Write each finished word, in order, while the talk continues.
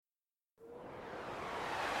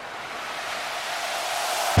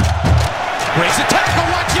Breaks a tackle,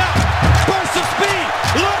 watch out! Burst of speed!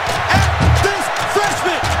 Look at this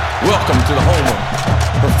freshman! Welcome to the home of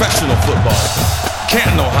professional football,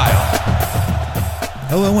 Canton, Ohio.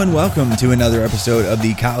 Hello and welcome to another episode of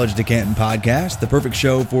the College to Canton podcast, the perfect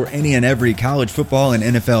show for any and every college football and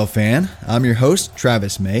NFL fan. I'm your host,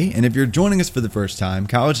 Travis May, and if you're joining us for the first time,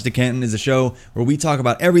 College to Canton is a show where we talk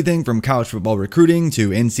about everything from college football recruiting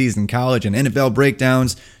to in-season college and NFL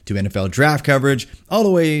breakdowns to NFL draft coverage, all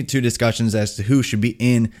the way to discussions as to who should be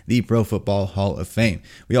in the Pro Football Hall of Fame.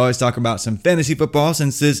 We always talk about some fantasy football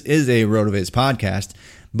since this is a RotoViz podcast,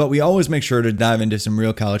 but we always make sure to dive into some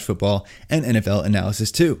real college football and NFL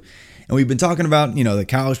analysis too. And we've been talking about, the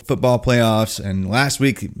college football playoffs, and last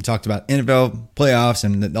week we talked about NFL playoffs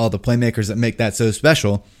and all the playmakers that make that so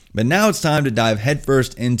special. But now it's time to dive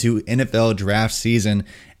headfirst into NFL draft season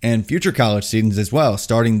and future college seasons as well,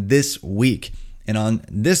 starting this week. And on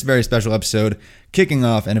this very special episode, kicking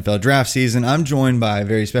off NFL draft season, I'm joined by a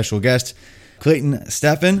very special guest, Clayton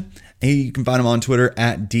Steffen. You can find him on Twitter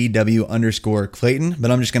at DW_Clayton, but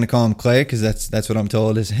I'm just going to call him Clay because that's what I'm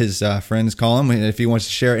told his friends call him. If he wants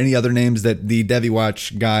to share any other names that the Devy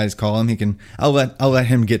Watch guys call him, I'll let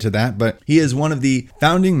him get to that. But he is one of the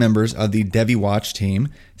founding members of the Devy Watch team,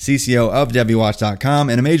 CCO of DevyWatch.com,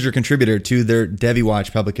 and a major contributor to their Devy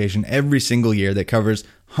Watch publication every single year that covers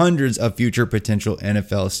hundreds of future potential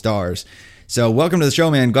NFL stars. So welcome to the show,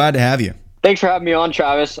 man. Glad to have you. Thanks for having me on,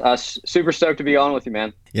 Travis. Super stoked to be on with you,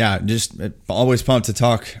 man. Yeah, just always pumped to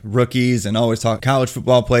talk rookies and always talk college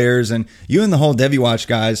football players. And you and the whole Devy Watch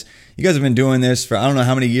guys, you guys have been doing this for I don't know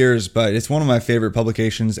how many years, but it's one of my favorite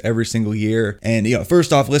publications every single year. And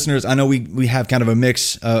first off, listeners, I know we have kind of a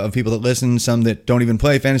mix of people that listen, some that don't even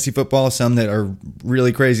play fantasy football, some that are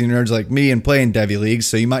really crazy nerds like me and play in Devy leagues.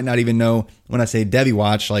 So you might not even know when I say Devy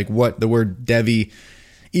Watch, like what the word Devy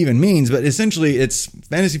even means, but essentially it's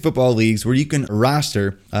fantasy football leagues where you can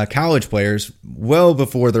roster college players well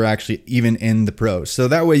before they're actually even in the pros. So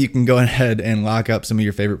that way you can go ahead and lock up some of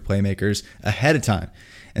your favorite playmakers ahead of time.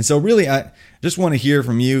 And so really, I just want to hear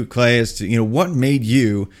from you, Clay, as to, what made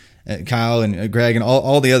you, Kyle and Greg and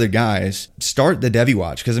all the other guys start the Devy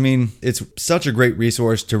Watch? Because, it's such a great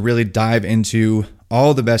resource to really dive into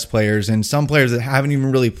all the best players and some players that haven't even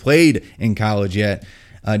really played in college yet.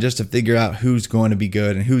 Just to figure out who's going to be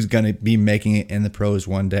good and who's going to be making it in the pros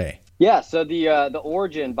one day. Yeah, so the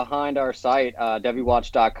origin behind our site,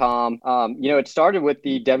 DevyWatch.com, it started with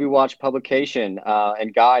the Devy Watch publication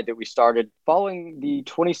and guide that we started following the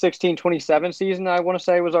 2016-27 season, I want to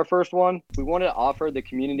say was our first one. We wanted to offer the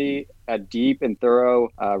community a deep and thorough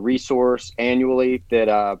resource annually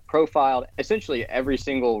that profiled essentially every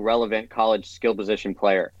single relevant college skill position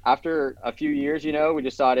player. After a few years, we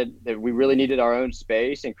decided that we really needed our own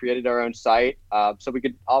space and created our own site so we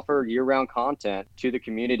could offer year-round content to the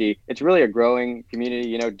community. It's really a growing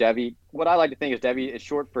community. Devy, what I like to think is Devy is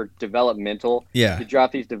short for developmental. Yeah. You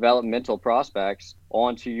draft these developmental prospects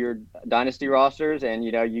onto your dynasty rosters, and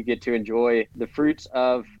you get to enjoy the fruits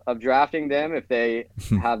of drafting them if they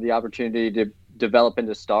have the opportunity to develop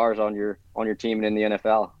into stars on your team and in the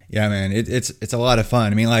NFL. Yeah, man, it's a lot of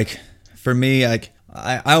fun. For me,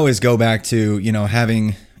 I always go back to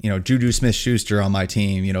having Juju Smith-Schuster on my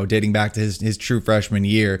team, dating back to his true freshman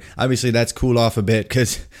year. Obviously, that's cooled off a bit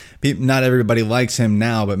because not everybody likes him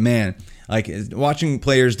now. But man, watching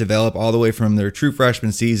players develop all the way from their true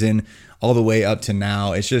freshman season all the way up to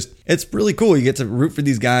now, it's really cool. You get to root for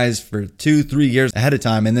these guys for 2-3 years ahead of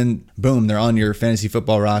time, and then boom, they're on your fantasy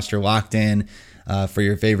football roster, locked in for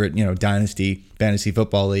your favorite, dynasty fantasy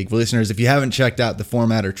football league. Listeners, if you haven't checked out the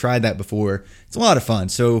format or tried that before, it's a lot of fun.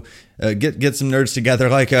 So get some nerds together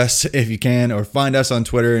like us if you can, or find us on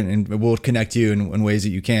Twitter and we'll connect you in ways that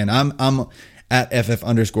you can. I'm at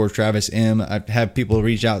FF_Travis M. I have people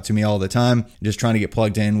reach out to me all the time, just trying to get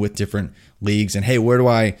plugged in with different leagues. And hey, where do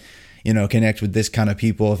I connect with this kind of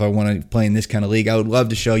people if I want to play in this kind of league? I would love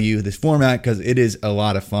to show you this format because it is a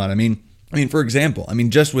lot of fun. For example,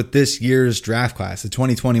 just with this year's draft class, the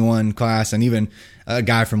 2021 class, and even a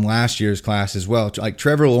guy from last year's class as well, like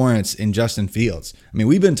Trevor Lawrence and Justin Fields.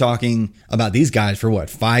 We've been talking about these guys for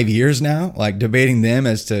 5 years now, debating them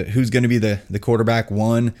as to who's going to be the quarterback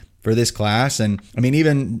one for this class. And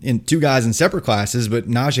even in two guys in separate classes, but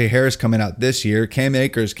Najee Harris coming out this year, Cam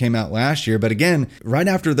Akers came out last year. But again, right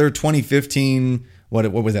after their 2015, what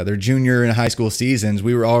was that, their junior and high school seasons,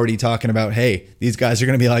 we were already talking about, hey, these guys are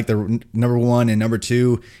going to be like the number one and number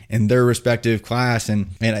two in their respective class. And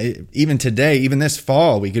even today, even this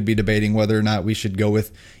fall, we could be debating whether or not we should go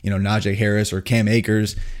with, Najee Harris or Cam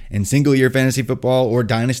Akers in single year fantasy football or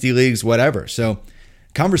dynasty leagues, whatever. So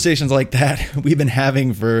conversations like that we've been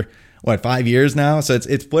having for what, 5 years now. So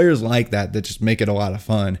it's players like that just make it a lot of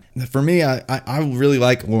fun. For me, I really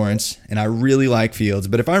like Lawrence and I really like Fields.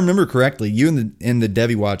 But if I remember correctly, you and the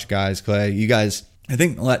Devi Watch guys, Clay, you guys, I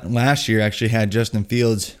think last year actually had Justin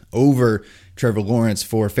Fields over Trevor Lawrence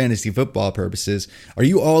for fantasy football purposes. Are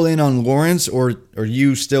you all in on Lawrence, or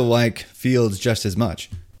you still like Fields just as much?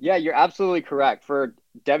 Yeah, you're absolutely correct. For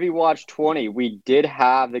Devi Watch 20, we did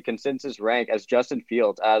have the consensus rank as Justin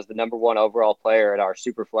Fields as the number one overall player at our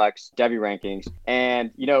Superflex Devi rankings.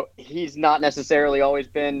 And, he's not necessarily always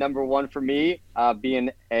been number one for me, being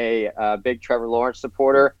a big Trevor Lawrence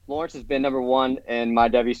supporter. Lawrence has been number one in my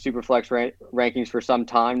Devi Superflex rankings for some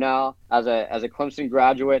time now. As a Clemson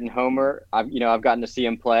graduate and homer, I've gotten to see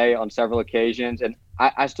him play on several occasions, and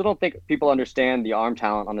I still don't think people understand the arm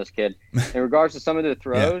talent on this kid. In regards to some of the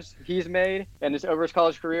throws he's made and over his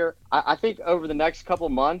college career, I think over the next couple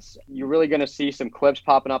months, you're really going to see some clips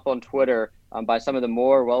popping up on Twitter by some of the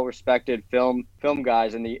more well-respected film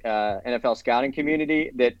guys in the NFL scouting community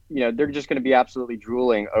that, they're just going to be absolutely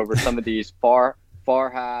drooling over some of these far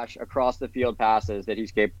hash across the field passes that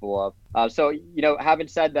he's capable of. So, having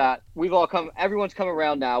said that, everyone's come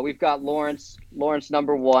around now. We've got Lawrence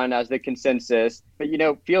number one as the consensus, but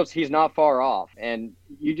Fields, he's not far off. And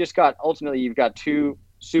you've got two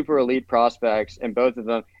super elite prospects in both of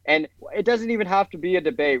them. And it doesn't even have to be a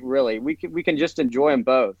debate, really. We can just enjoy them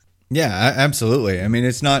both. Yeah, absolutely. I mean,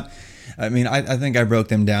 I think I broke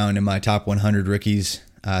them down in my top 100 rookies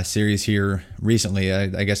series here recently,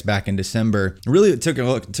 I guess back in December. Really took a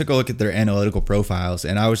look at their analytical profiles,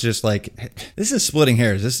 and I was just like, this is splitting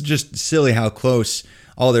hairs. This is just silly how close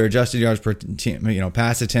all their adjusted yards per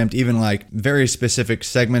pass attempt, even like very specific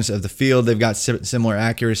segments of the field, they've got similar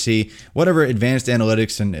accuracy, whatever advanced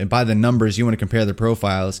analytics and by the numbers you want to compare the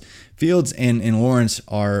profiles. Fields and Lawrence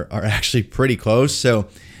are actually pretty close. So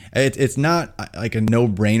it's not like a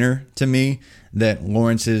no-brainer to me that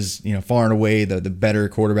Lawrence is, far and away the better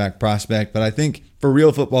quarterback prospect. But I think for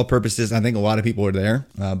real football purposes, I think a lot of people are there.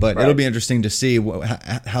 But It'll be interesting to see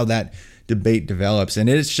how that debate develops. And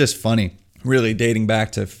it's just funny, really dating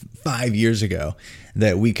back to 5 years ago,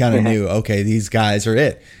 that we kind of knew, okay, these guys are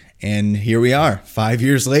it. And here we are 5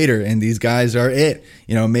 years later, and these guys are it.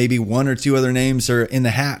 Maybe one or two other names are in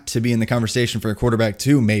the hat to be in the conversation for a quarterback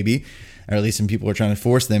too, maybe. Or at least some people are trying to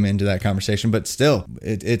force them into that conversation. But still,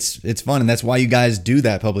 it's fun. And that's why you guys do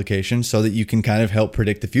that publication, so that you can kind of help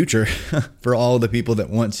predict the future for all the people that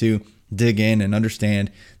want to dig in and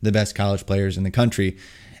understand the best college players in the country.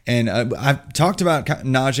 And I've talked about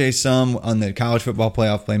Najee some on the College Football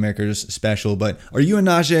Playoff Playmakers special, but are you a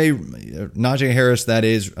Najee Harris, that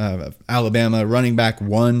is Alabama running back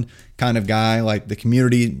one kind of guy like the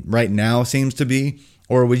community right now seems to be?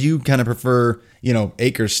 Or would you kind of prefer,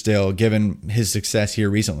 Akers still, given his success here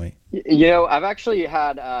recently? I've actually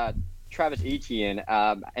had Travis Etienne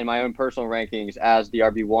in my own personal rankings as the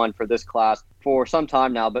RB1 for this class for some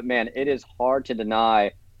time now. But, man, it is hard to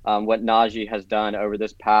deny what Najee has done over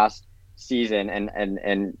this past season.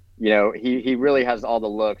 And he really has all the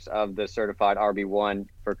looks of the certified RB1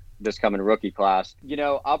 for this coming rookie class.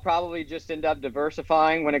 I'll probably just end up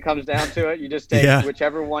diversifying when it comes down to it. You just take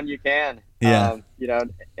whichever one you can. Yeah.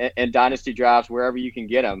 In dynasty drafts, wherever you can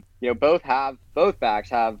get them. Both backs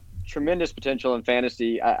have tremendous potential in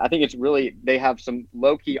fantasy. I think they have some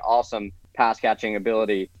low-key awesome pass catching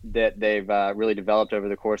ability that they've really developed over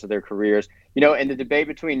the course of their careers. In the debate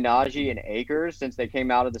between Najee and Akers, since they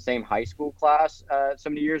came out of the same high school class so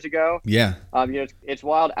many years ago. Yeah. It's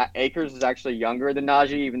wild. Akers is actually younger than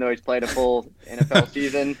Najee, even though he's played a full NFL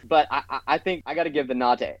season. But I think I got to give the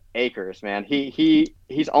nod to Akers, man.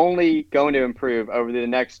 He's only going to improve over the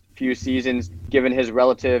next few seasons, given his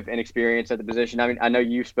relative inexperience at the position. I mean, I know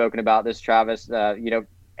you've spoken about this, Travis.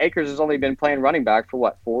 Akers has only been playing running back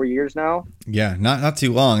for 4 years now? Yeah, not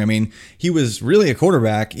too long. I mean, he was really a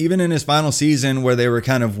quarterback, even in his final season where they were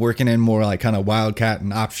kind of working in more like kind of wildcat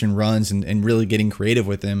and option runs and really getting creative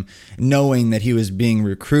with him, knowing that he was being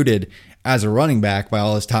recruited as a running back by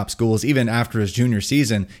all his top schools. Even after his junior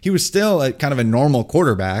season, he was still kind of a normal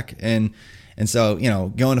quarterback. And so,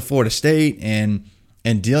 going to Florida State and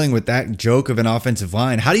dealing with that joke of an offensive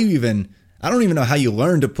line, I don't even know how you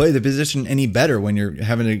learn to play the position any better when you're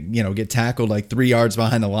having to, get tackled like 3 yards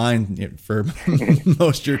behind the line for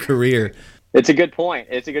most of your career. It's a good point.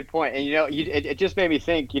 It's a good point. And it just made me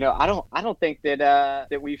think. I don't think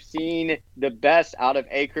that we've seen the best out of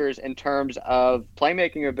Akers in terms of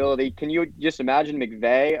playmaking ability. Can you just imagine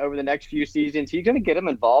McVay over the next few seasons? He's going to get him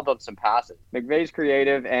involved on some passes. McVay's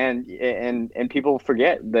creative, and people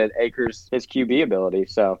forget that Akers his QB ability.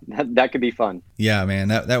 So that could be fun. Yeah, man,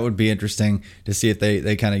 that would be interesting to see if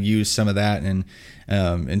they kind of use some of that and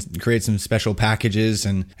create some special packages.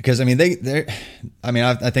 And because I think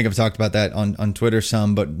I've talked about that on Twitter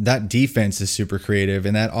some, but that defense is super creative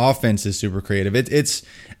and that offense is super creative. It's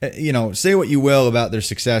say what you will about their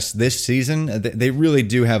success this season, they really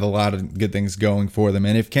do have a lot of good things going for them.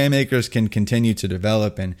 And if Cam Akers can continue to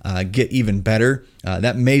develop and get even better,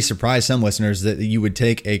 that may surprise some listeners that you would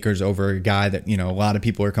take Akers over a guy that, a lot of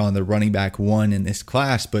people are calling the running back one in this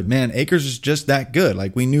class. But man, Akers is just that good.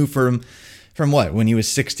 Like we knew from when he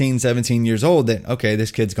was 16, 17 years old that, okay,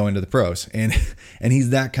 this kid's going to the pros. And he's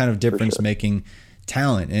that kind of difference making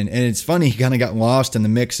talent. And it's funny, he kind of got lost in the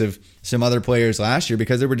mix of some other players last year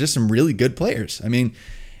because there were just some really good players. I mean,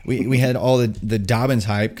 we had all the Dobbins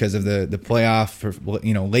hype because of the playoff,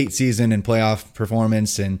 late season and playoff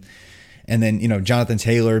performance, and then, Jonathan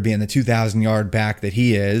Taylor being the 2,000-yard back that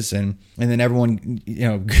he is. And then everyone,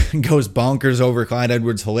 goes bonkers over Clyde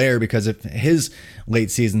Edwards-Helaire because of his late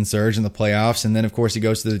season surge in the playoffs. And then, of course, he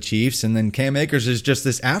goes to the Chiefs. And then Cam Akers is just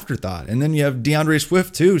this afterthought. And then you have DeAndre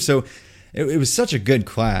Swift, too. So it was such a good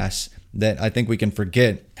class that I think we can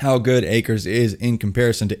forget how good Akers is in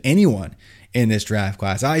comparison to anyone in this draft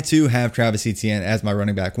class. I, too, have Travis Etienne as my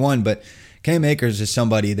running back one. But Cam Akers is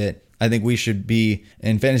somebody that I think we should be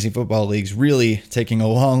in fantasy football leagues really taking a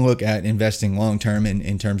long look at investing long-term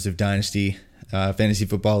in terms of dynasty fantasy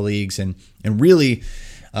football leagues and really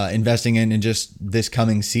investing in just this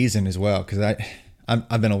coming season as well. Because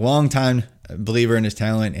I've been a long time believer in his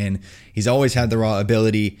talent, and he's always had the raw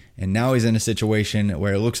ability, and now he's in a situation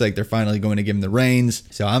where it looks like they're finally going to give him the reins.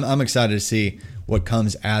 So I'm excited to see what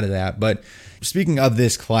comes out of that. But speaking of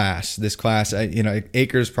this class,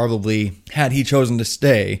 Akers probably, had he chosen to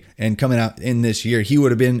stay and coming out in this year, he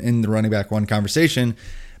would have been in the running back one conversation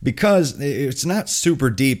because it's not super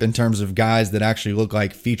deep in terms of guys that actually look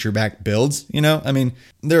like feature back builds. I mean,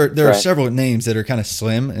 there are several names that are kind of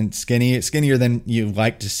slim and skinnier than you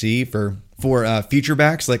like to see for feature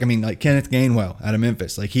backs. Like Kenneth Gainwell out of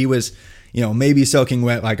Memphis. Like he was, maybe soaking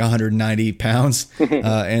wet like 190 pounds.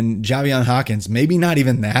 And Javion Hawkins, maybe not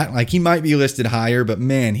even that. Like he might be listed higher, but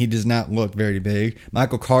man, he does not look very big.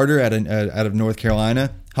 Michael Carter out of North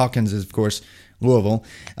Carolina. Hawkins is, of course, Louisville.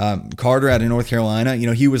 Carter out of North Carolina,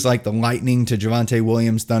 he was like the lightning to Javonte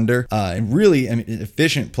Williams' thunder, and really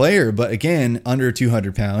efficient player, but again, under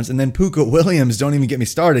 200 pounds. And then Puka Williams, don't even get me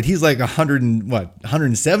started. He's like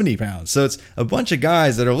 170 pounds. So it's a bunch of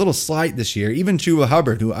guys that are a little slight this year. Even Chuba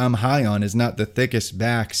Hubbard, who I'm high on, is not the thickest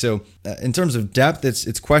back. So in terms of depth,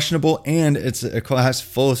 it's questionable, and it's a class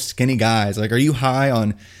full of skinny guys. Like, are you high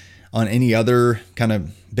on any other kind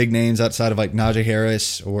of big names outside of like Najee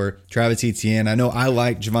Harris or Travis Etienne? I know I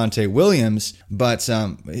like Javonte Williams, but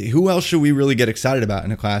who else should we really get excited about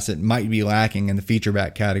in a class that might be lacking in the feature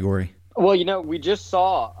back category? Well, we just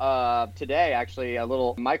saw today, actually, a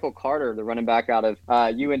little Michael Carter, the running back out of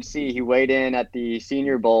UNC. He weighed in at the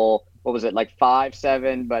Senior Bowl. What was it, like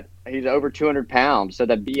 5'7", but he's over 200 pounds. So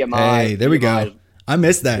the BMI. Hey, there we go. I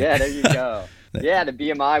missed that. Yeah, there you go. Yeah, the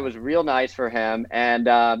BMI was real nice for him. And,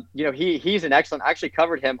 he's an excellent – I actually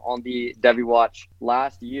covered him on the Debbie Watch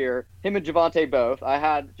last year. Him and Javonte both. I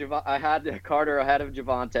had Carter ahead of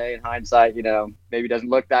Javonte. In hindsight, maybe doesn't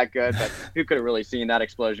look that good, but who could have really seen that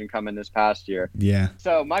explosion coming this past year? Yeah.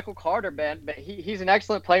 So Michael Carter, man, he's an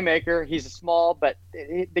excellent playmaker. He's small, but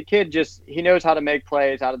the kid he knows how to make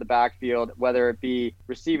plays out of the backfield, whether it be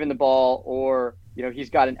receiving the ball or –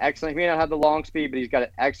 he's got he may not have the long speed, but he's got an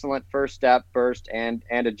excellent first step, burst, and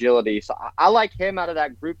agility. So I like him out of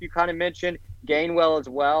that group you kind of mentioned. Gainwell as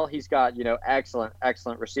well. He's got,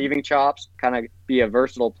 excellent receiving chops, kind of be a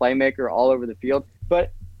versatile playmaker all over the field.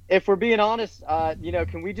 But if we're being honest,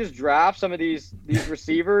 can we just draft some of these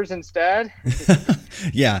receivers instead?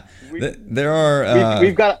 Yeah, there are.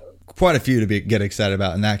 We've got quite a few to get excited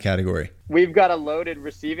about in that category. We've got a loaded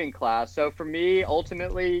receiving class. So for me,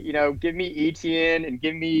 ultimately, give me Etienne and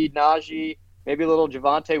give me Najee, maybe a little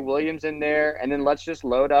Javonte Williams in there, and then let's just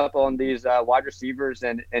load up on these wide receivers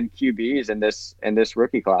and QBs in this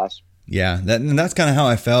rookie class. Yeah, that's kind of how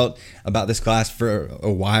I felt about this class for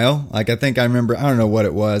a while. Like, I think I remember, I don't know what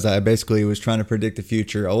it was. I basically was trying to predict the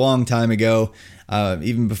future a long time ago,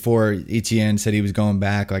 even before Etienne said he was going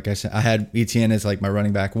back. Like I said, I had Etienne as like my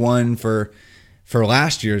running back one for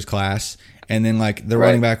last year's class. And then like the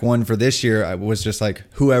running back one for this year was just like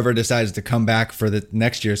whoever decides to come back for the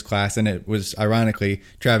next year's class. And it was ironically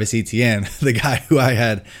Travis Etienne, the guy who I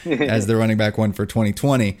had as the running back one for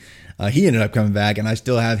 2020. He ended up coming back, and I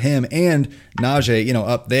still have him and Najee,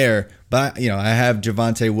 up there. But, I have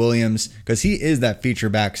Javonte Williams because he is that feature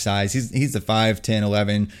back size. He's the 5'10",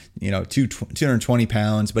 11, 220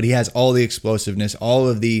 pounds, but he has all the explosiveness, all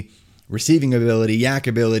of the receiving ability, yak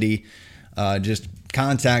ability, just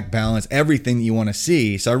contact balance, everything that you want to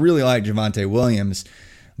see. So I really like Javonte Williams.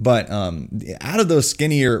 But out of those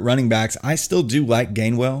skinnier running backs, I still do like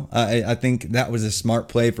Gainwell. I think that was a smart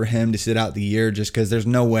play for him to sit out the year just because there's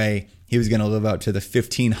no way he was going to live up to the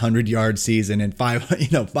 1,500-yard season and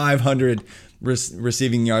 500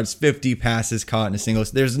 receiving yards, 50 passes caught in a single.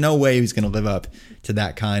 There's no way he was going to live up to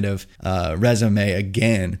that kind of resume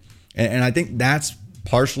again. And I think that's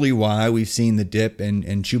partially why we've seen the dip in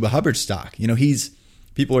Chuba Hubbard's stock.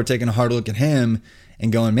 People are taking a hard look at him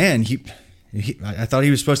and going, man, I thought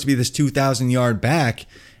he was supposed to be this 2,000-yard back,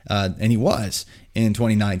 and he was in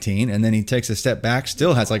 2019. And then he takes a step back,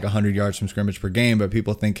 still has like 100 yards from scrimmage per game, but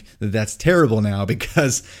people think that that's terrible now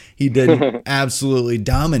because he didn't absolutely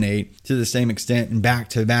dominate to the same extent in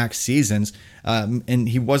back-to-back seasons, and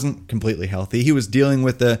he wasn't completely healthy. He was dealing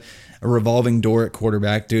with a revolving door at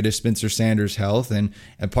quarterback due to Spencer Sanders' health and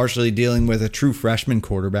partially dealing with a true freshman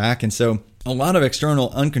quarterback. And so a lot of external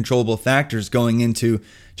uncontrollable factors going into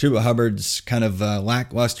Chuba Hubbard's kind of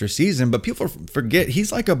lackluster season, but people forget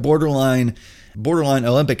he's like a borderline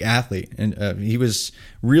Olympic athlete, and he was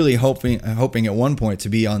really hoping at one point to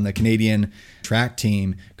be on the Canadian track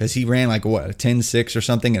team because he ran like a 10.6 or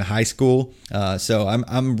something in high school. So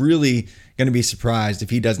I'm really going to be surprised if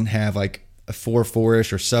he doesn't have like a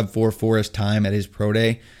 4.4-ish or sub 4.4-ish time at his pro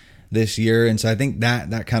day this year. And so I think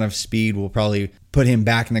that kind of speed will probably put him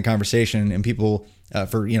back in the conversation and people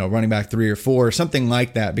for running back 3 or 4 or something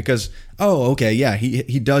like that because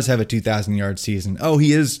he does have a 2,000-yard season. Oh,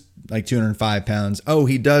 he is like 205 pounds. Oh,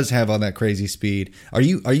 he does have all that crazy speed. Are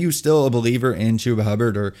you still a believer in Chuba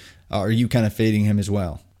Hubbard, or are you kind of fading him as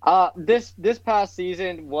well? This past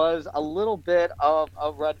season was a little bit of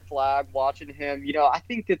a red flag watching him. I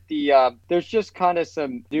think that there's just kind of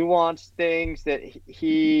some nuanced things that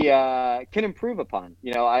he can improve upon.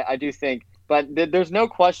 I do think, but there's no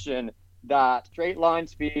question that straight line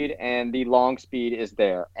speed and the long speed is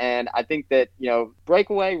there. And I think that,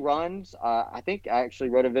 breakaway runs, I think I actually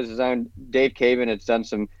wrote of his own. Dave Caven has done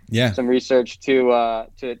some research to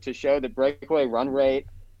show that breakaway run rate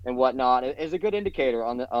and whatnot is a good indicator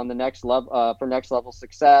on the next level for next level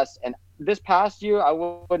success. And this past year, I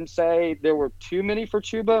wouldn't say there were too many for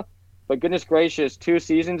Chuba, but goodness gracious, 2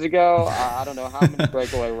 seasons ago, I don't know how many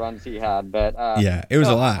breakaway runs he had, but it was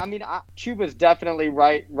a lot. I mean, Chuba's definitely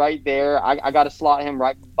right there. I got to slot him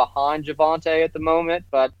right behind Javonte at the moment,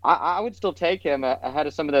 but I would still take him ahead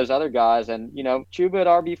of some of those other guys. And Chuba at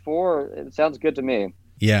RB4, it sounds good to me.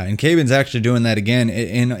 Yeah, and Caven's actually doing that again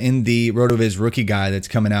in the RotoViz rookie guide that's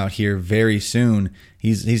coming out here very soon.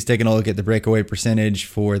 He's taking a look at the breakaway percentage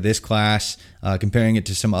for this class, comparing it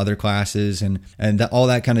to some other classes, and all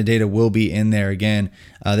that kind of data will be in there again.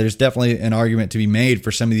 There's definitely an argument to be made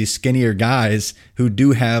for some of these skinnier guys who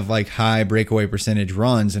do have like high breakaway percentage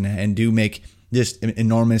runs and do make just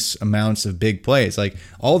enormous amounts of big plays. Like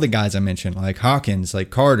all the guys I mentioned, like Hawkins,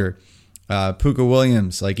 like Carter, Puka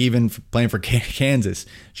Williams, like even playing for Kansas,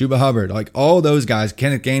 Chuba Hubbard, like all those guys,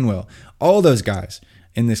 Kenneth Gainwell, all those guys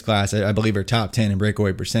in this class, I believe, are top 10 in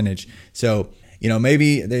breakaway percentage. So,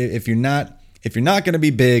 maybe if you're not going to be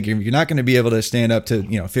big, if you're not going to be able to stand up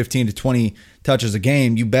to 15 to 20 touches a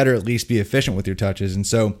game, you better at least be efficient with your touches. And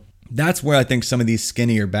so that's where I think some of these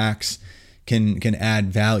skinnier backs can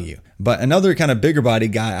add value. But another kind of bigger body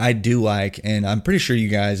guy I do like, and I'm pretty sure you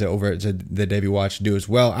guys over at the Davey Watch do as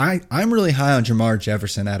well. I'm really high on Jamar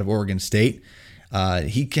Jefferson out of Oregon State.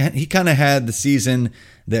 He kind of had the season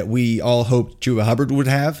that we all hoped Chuba Hubbard would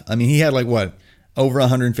have. I mean, he had over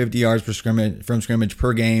 150 yards from scrimmage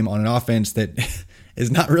per game on an offense that is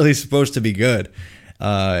not really supposed to be good.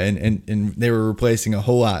 And they were replacing a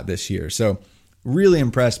whole lot this year. So really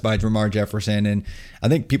impressed by Jamar Jefferson. And I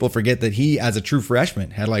think people forget that he, as a true freshman,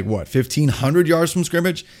 had 1,500 yards from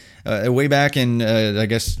scrimmage way back in, I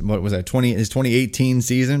guess, what was that, his 2018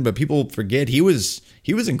 season. But people forget he was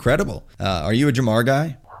incredible. Are you a Jamar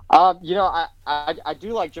guy? I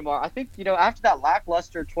do like Jamar. I think, after that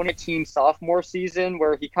lackluster 2018 sophomore season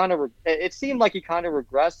where he kind of, it seemed like he kind of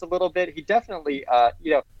regressed a little bit. He definitely,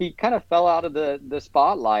 he kind of fell out of the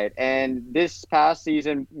spotlight. And this past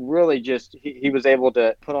season, really just, he was able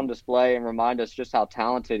to put on display and remind us just how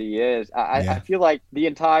talented he is. I feel like the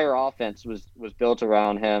entire offense was built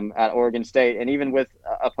around him at Oregon State. And even with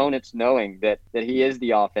opponents knowing that he is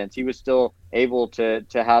the offense, he was still able to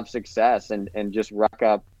have success and just rack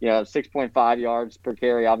up 6.5 yards per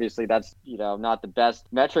carry. Obviously that's not the best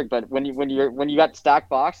metric, but when you got stacked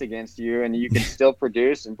box against you and you can still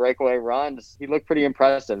produce and breakaway runs, he looked pretty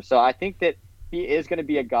impressive. So I think that he is going to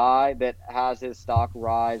be a guy that has his stock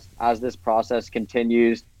rise as this process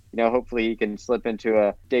continues. Hopefully he can slip into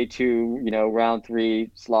a day 2 round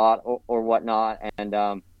 3 slot or whatnot, and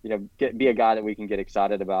be a guy that we can get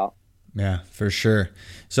excited about. Yeah, for sure.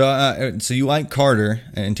 So you like Carter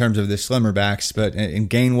in terms of the slimmer backs, but in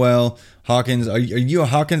Gainwell, Hawkins, are you a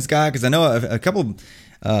Hawkins guy? Because I know a couple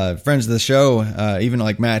friends of the show, even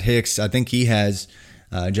like Matt Hicks, I think he has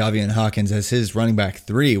Javian Hawkins as his running back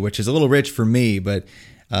 3, which is a little rich for me. But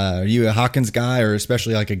are you a Hawkins guy, or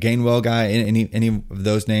especially like a Gainwell guy? Any of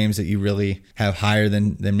those names that you really have higher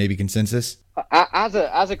than maybe consensus? As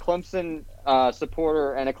a Clemson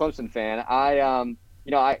supporter and a Clemson fan,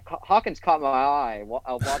 Hawkins caught my eye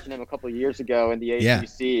watching him a couple of years ago in the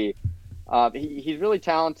ACC. He's really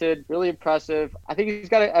talented, really impressive. I think he's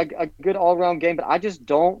got a good all-around game, but I just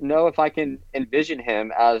don't know if I can envision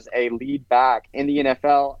him as a lead back in the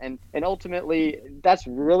NFL. And ultimately, that's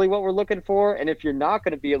really what we're looking for. And if you're not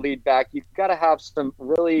going to be a lead back, you've got to have some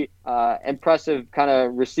really impressive kind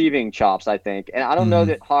of receiving chops, I think. And I don't know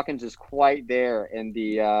that Hawkins is quite there in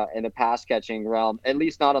the pass catching realm, at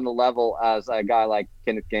least not on the level as a guy like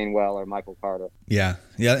Kenneth Gainwell or Michael Carter. Yeah,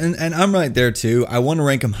 and I'm right there too. I want to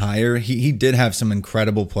rank him higher. He did have some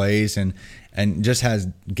incredible plays and just has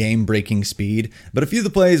game-breaking speed. But a few of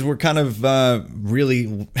the plays were kind of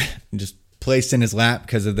really just placed in his lap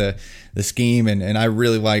because of the scheme. And I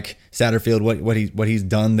really like Satterfield, what he's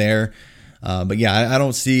done there. But yeah, I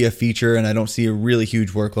don't see a feature, and I don't see a really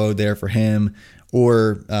huge workload there for him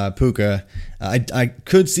or Puka. I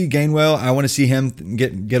could see Gainwell. I want to see him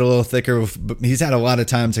get a little thicker. But he's had a lot of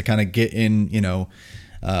time to kind of get in,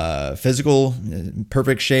 physical,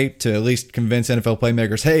 perfect shape to at least convince NFL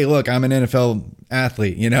playmakers, hey, look, I'm an NFL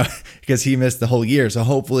athlete, because he missed the whole year. So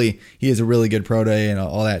hopefully he has a really good pro day, and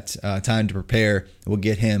all that time to prepare will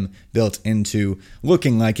get him built into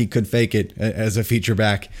looking like he could fake it as a feature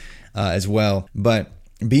back as well. But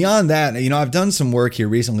beyond that, I've done some work here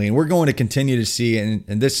recently, and we're going to continue to see, and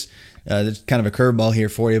this there's kind of a curveball here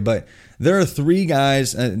for you, but there are 3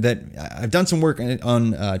 guys that I've done some work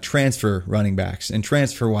on transfer running backs and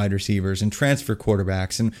transfer wide receivers and transfer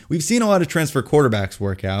quarterbacks. And we've seen a lot of transfer quarterbacks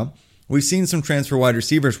work out. We've seen some transfer wide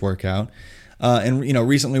receivers work out. And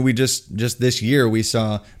recently we just this year, we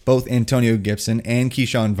saw both Antonio Gibson and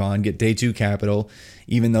Keyshawn Vaughn get day 2 capital,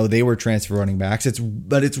 even though they were transfer running backs.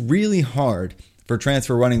 But it's really hard for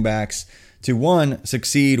transfer running backs to, 1,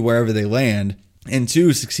 succeed wherever they land, and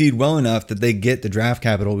 2, succeed well enough that they get the draft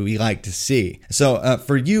capital we like to see. So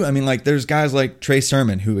for you, there's guys like Trey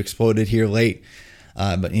Sermon who exploded here late,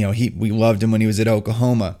 but we loved him when he was at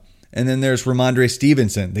Oklahoma. And then there's Ramondre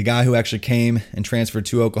Stevenson, the guy who actually came and transferred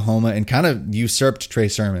to Oklahoma and kind of usurped Trey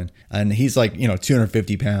Sermon. And he's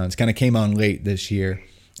 250 pounds, kind of came on late this year.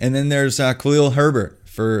 And then there's Khalil Herbert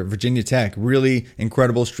for Virginia Tech, really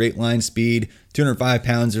incredible straight line speed, 205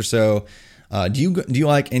 pounds or so. Do you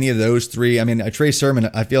like any of those 3? Trey Sermon,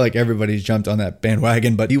 I feel like everybody's jumped on that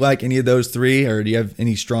bandwagon, but do you like any of those 3, or do you have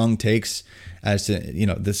any strong takes as to,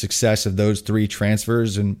 the success of those 3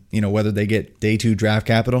 transfers and, whether they get day 2 draft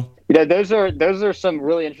capital? Those are some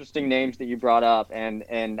really interesting names that you brought up,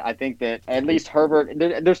 and I think that at least Herbert,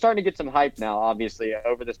 they're starting to get some hype now. Obviously,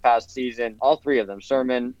 over this past season, all 3 of them,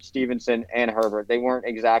 Sermon, Stevenson, and Herbert, they weren't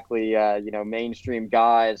exactly mainstream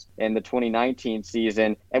guys in the 2019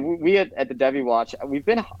 season. And we at the Debbie Watch, we've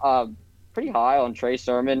been pretty high on Trey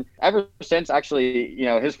Sermon ever since actually,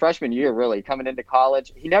 his freshman year, really coming into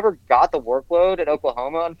college. He never got the workload at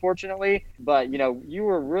Oklahoma, unfortunately, but, you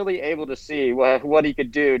were really able to see what he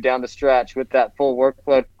could do down the stretch with that full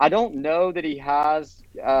workload. I don't know that he has,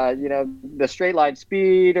 the straight line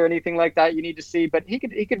speed or anything like that you need to see, but he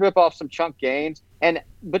could rip off some chunk gains. And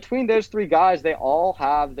between those 3 guys, they all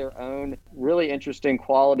have their own really interesting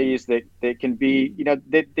qualities that can be,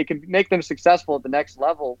 they can make them successful at the next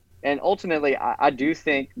level. And ultimately, I do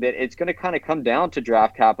think that it's going to kind of come down to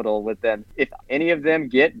draft capital with them. If any of them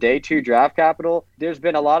get day 2 draft capital, there's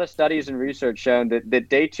been a lot of studies and research shown that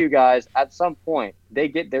day 2 guys, at some point, they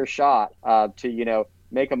get their shot to,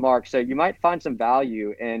 make a mark. So you might find some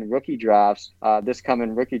value in rookie drafts this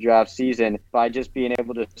coming rookie draft season by just being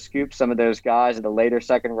able to scoop some of those guys in the later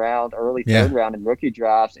second round, early third round in rookie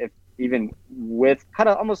drafts, if even with kind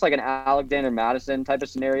of almost like an Alexander Madison type of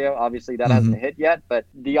scenario. Obviously that hasn't hit yet, but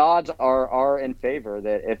the odds are in favor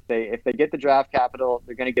that if they get the draft capital,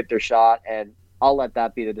 they're going to get their shot, and I'll let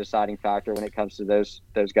that be the deciding factor when it comes to those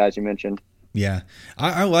guys you mentioned. Yeah,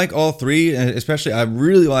 I like all three, especially I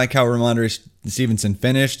really like how Ramondre Stevenson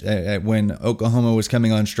finished when Oklahoma was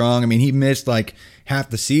coming on strong. I mean, he missed like half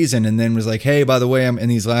the season and then was like, hey, by the way, I'm in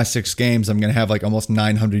these last 6 games, I'm going to have like almost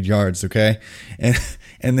 900 yards, okay?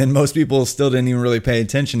 And then most people still didn't even really pay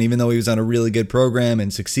attention, even though he was on a really good program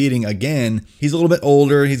and succeeding again. He's a little bit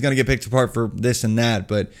older. He's going to get picked apart for this and that,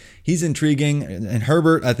 but he's intriguing. And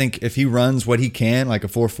Herbert, I think if he runs what he can, like a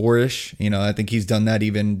 4.4-ish, I think he's done that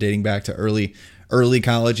even dating back to early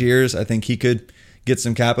college years. I think he could get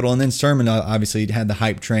some capital. And then Sermon obviously had the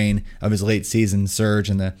hype train of his late season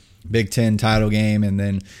surge in the Big Ten title game, and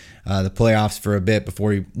then the playoffs for a bit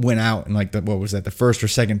before he went out in like the first or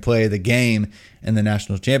second play of the game in the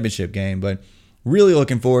national championship game. But really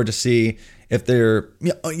looking forward to see if there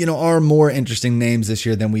are more interesting names this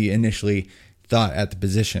year than we initially thought at the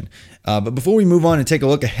position. But before we move on and take a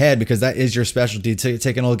look ahead, because that is your specialty,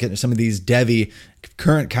 taking a look at some of these Devy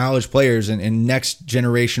current college players and next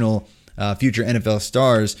generational future NFL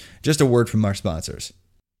stars, just a word from our sponsors.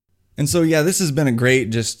 And so, yeah, this has been a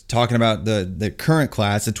great just talking about the current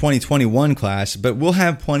class, the 2021 class, but we'll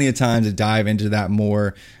have plenty of time to dive into that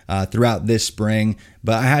more throughout this spring.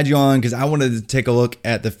 But I had you on because I wanted to take a look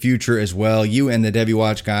at the future as well. You and the Devy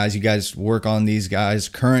Watch guys, you guys work on these guys,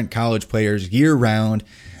 current college players year round.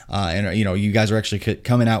 And, you guys are actually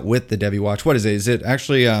coming out with the Devy Watch. What is it? Is it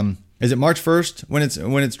actually, is it March 1st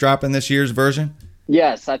when it's dropping this year's version?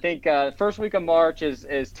 Yes, I think first week of March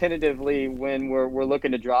is tentatively when we're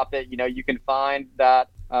looking to drop it. You can find that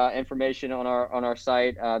information on our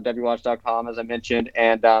site, devywatch.com, as I mentioned,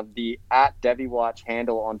 and the @devywatch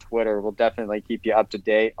handle on Twitter will definitely keep you up to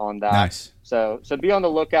date on that. Nice. So be on the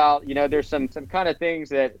lookout. There's some kind of things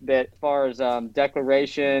that as far as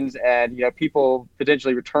declarations and people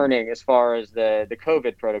potentially returning as far as the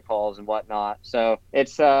COVID protocols and whatnot. So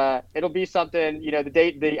it'll be something.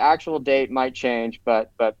 The actual date might change,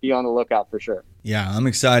 but be on the lookout for sure. Yeah, I'm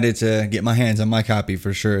excited to get my hands on my copy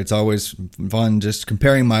for sure. It's always fun just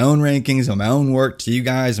comparing my own rankings and my own work to you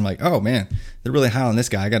guys. I'm like, oh man, they're really high on this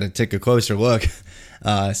guy. I got to take a closer look.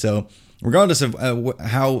 So regardless of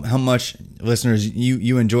how much listeners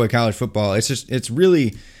you enjoy college football, it's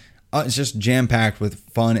just jam-packed with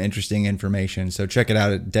fun, interesting information. So check it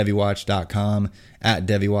out at devywatch.com,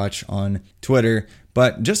 @devywatch on Twitter.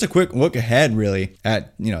 But just a quick look ahead, really,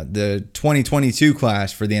 at the 2022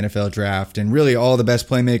 class for the NFL draft, and really all the best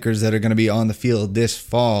playmakers that are going to be on the field this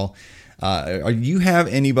fall. You have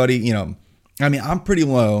anybody? I'm pretty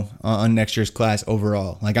low on next year's class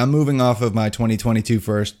overall. Like, I'm moving off of my 2022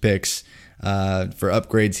 first picks for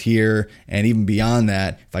upgrades here and even beyond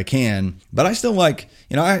that if I can. But I still like,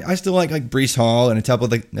 I still like Breece Hall and a couple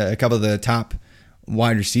of the top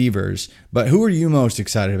wide receivers. But who are you most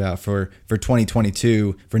excited about for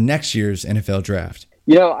 2022 for next year's NFL draft?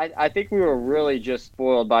 I think we were really just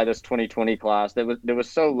spoiled by this 2020 class. That was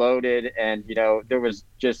so loaded, and there was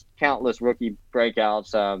just countless rookie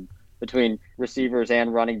breakouts between receivers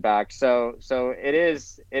and running backs. So it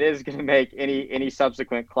is going to make any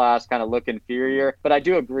subsequent class kind of look inferior. But I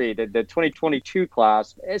do agree that the 2022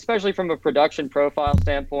 class, especially from a production profile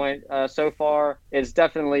standpoint, so far is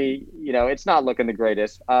definitely, it's not looking the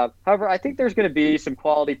greatest. However, I think there's going to be some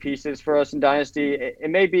quality pieces for us in Dynasty. It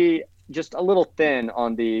may be just a little thin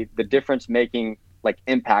on the difference making, like,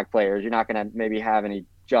 impact players. You're not going to maybe have any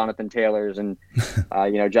Jonathan Taylors and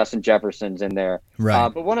Justin Jefferson's in there. Right.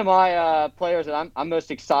 But one of my players that I'm most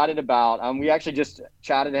excited about, we actually just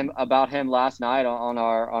chatted about him last night on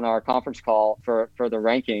our conference call for the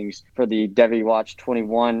rankings for the Devy Watch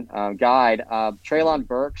 21 guide. Treylon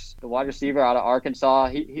Burks, the wide receiver out of Arkansas,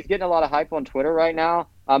 he's getting a lot of hype on Twitter right now.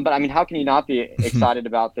 But I mean, how can you not be excited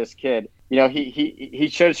about this kid? He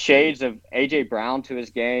shows shades of AJ Brown to his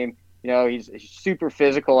game. He's super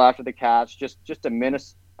physical after the catch, just a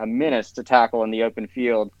menace to tackle in the open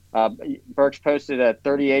field. Burks posted a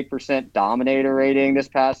 38% dominator rating this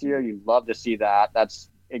past year. You'd love to see that. That's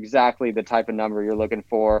exactly the type of number you're looking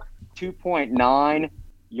for. 2.9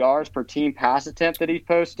 yards per team pass attempt that he's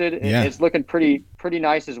posted Yeah. is looking pretty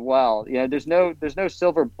nice as well. There's no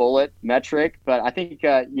silver bullet metric, but I think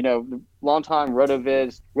longtime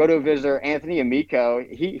rotovizer Anthony Amico,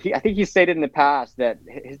 I think he stated in the past that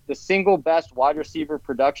the single best wide receiver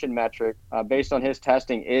production metric based on his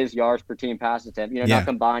testing is yards per team pass attempt. Not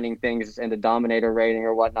combining things into dominator rating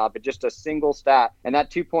or whatnot, but just a single stat. And that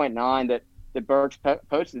 2.9 that Burks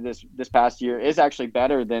posted this past year is actually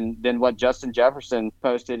better than what Justin Jefferson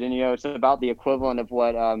posted. And, it's about the equivalent of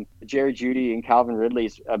what Jerry Jeudy and Calvin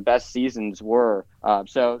Ridley's best seasons were.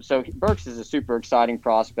 So Burks is a super exciting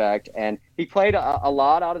prospect, and he played a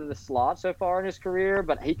lot out of the slot so far in his career,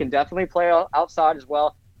 but he can definitely play outside as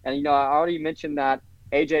well. And, I already mentioned that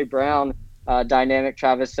A.J. Brown dynamic,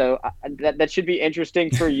 Travis. So that should be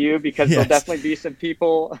interesting for you because Yes. There'll definitely be some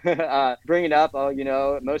people bringing up,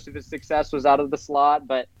 most of his success was out of the slot.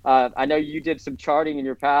 But I know you did some charting in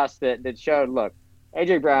your past that showed, look,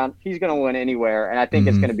 A.J. Brown, he's going to win anywhere. And I think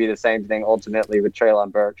it's going to be the same thing ultimately with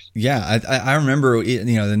Treylon Burks. Yeah, I remember,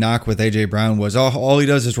 the knock with A.J. Brown was all he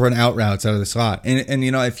does is run out routes out of the slot. And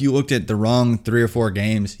if you looked at the wrong 3 or 4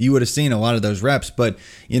 games, you would have seen a lot of those reps. But,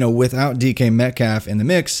 without DK Metcalf in the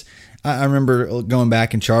mix, I remember going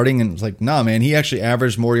back and charting, and it's like, nah, man, he actually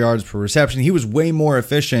averaged more yards per reception. He was way more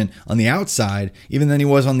efficient on the outside, even than he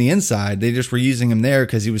was on the inside. They just were using him there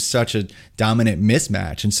because he was such a dominant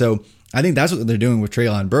mismatch. And so I think that's what they're doing with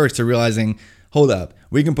Treylon Burks. They're realizing, hold up,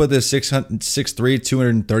 we can put this 6'3",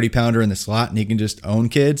 230-pounder in the slot, and he can just own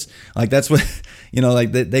kids. Like, that's what,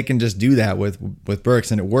 they can just do that with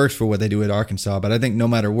Burks, and it works for what they do at Arkansas. But I think no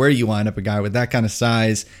matter where you line up a guy with that kind of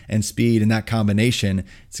size and speed and that combination,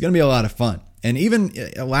 it's going to be a lot of fun. And even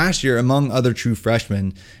last year, among other true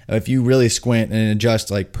freshmen, if you really squint and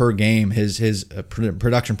adjust like per game, his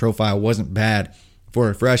production profile wasn't bad for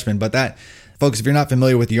a freshman. But that, folks, if you're not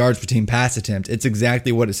familiar with the yards per team pass attempt, it's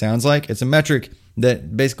exactly what it sounds like. It's a metric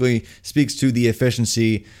that basically speaks to the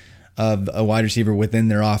efficiency of a wide receiver within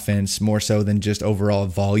their offense more so than just overall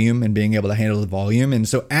volume and being able to handle the volume. And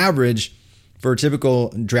so average for typical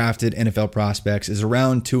drafted NFL prospects is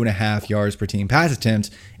around 2.5 yards per team pass attempt.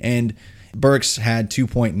 And Burks had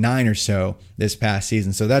 2.9 or so this past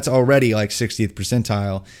season. So that's already like 60th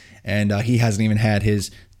percentile. And he hasn't even had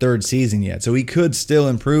his 3rd season yet. So he could still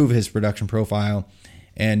improve his production profile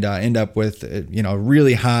and end up with a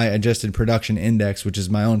really high adjusted production index, which is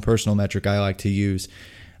my own personal metric I like to use.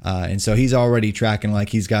 And so he's already tracking like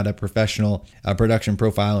he's got a professional production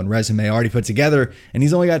profile and resume already put together, and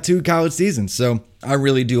he's only got 2 college seasons. So I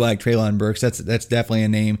really do like Treylon Burks. That's definitely a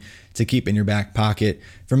name to keep in your back pocket.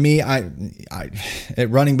 For me, I at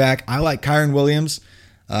running back, I like Kyron Williams.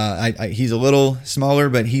 He's a little smaller,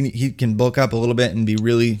 but he can bulk up a little bit and be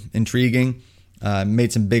really intriguing.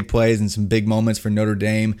 Made some big plays and some big moments for Notre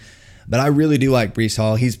Dame. But I really do like Breece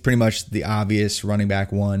Hall. He's pretty much the obvious running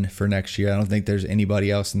back 1 for next year. I don't think there's anybody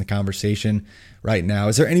else in the conversation right now.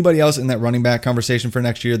 Is there anybody else in that running back conversation for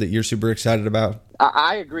next year that you're super excited about?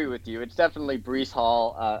 I agree with you. It's definitely Breece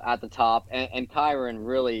Hall at the top. And Kyron,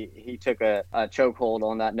 really, he took a chokehold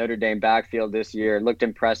on that Notre Dame backfield this year. It looked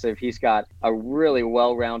impressive. He's got a really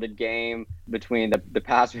well-rounded game between the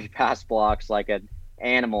pass blocks like an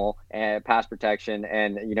animal and pass protection.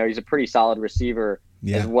 And, he's a pretty solid receiver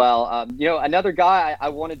as well. Another guy I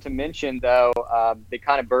wanted to mention, though, that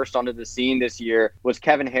kind of burst onto the scene this year was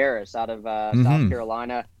Kevin Harris out of South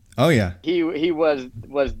Carolina. Oh, yeah. He was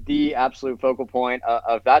the absolute focal point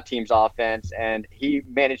of that team's offense, and he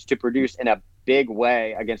managed to produce in a big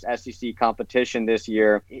way against SEC competition this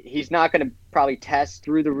year. He's not going to probably test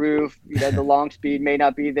through the roof. The long speed may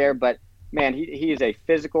not be there, but man, he is a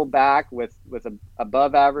physical back with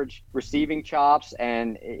above average receiving chops,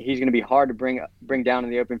 and he's going to be hard to bring down in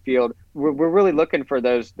the open field. We're really looking for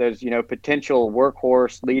those potential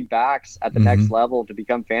workhorse lead backs at the next level to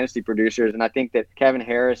become fantasy producers, and I think that Kevin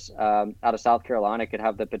Harris out of South Carolina could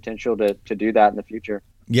have the potential to do that in the future.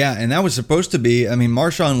 Yeah, and that was supposed to be,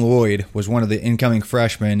 Marshawn Lloyd was one of the incoming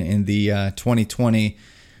freshmen in the 2020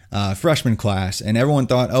 freshman class, and everyone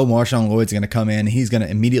thought, Marshawn Lloyd's going to come in. He's going to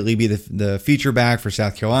immediately be the feature back for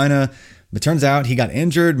South Carolina. But turns out he got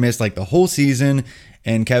injured, missed like the whole season,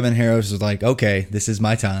 and Kevin Harris was like, okay, this is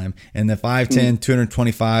my time. And the 5'10",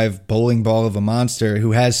 225 bowling ball of a monster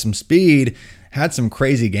who has some speed had some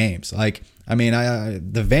crazy games.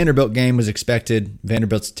 The Vanderbilt game was expected.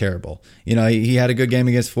 Vanderbilt's terrible. He had a good game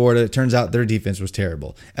against Florida. It turns out their defense was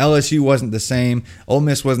terrible. LSU wasn't the same. Ole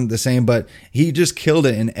Miss wasn't the same, but he just killed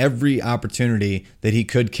it in every opportunity that he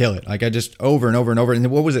could kill it. Over and over and over. And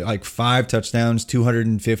what was it, 5 touchdowns,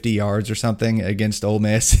 250 yards or something against Ole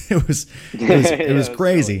Miss? It was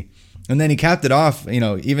crazy. And then he capped it off,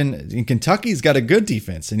 even in Kentucky's got a good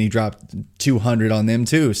defense, and he dropped 200 on them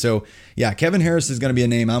too. So, yeah, Kevin Harris is going to be a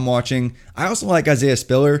name I'm watching. I also like Isaiah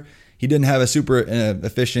Spiller. He didn't have a super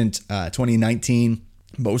efficient 2019,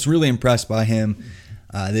 but was really impressed by him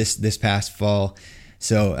this past fall.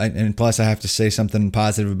 So, and plus I have to say something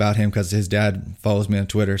positive about him because his dad follows me on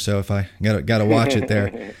Twitter. So if I got to watch it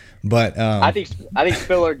there. But I think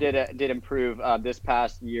Spiller did improve this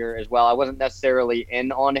past year as well. I wasn't necessarily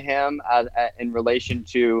in on him in relation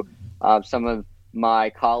to some of my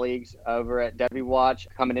colleagues over at Debbie Watch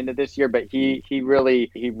coming into this year, but he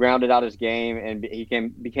rounded out his game and he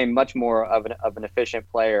became much more of an efficient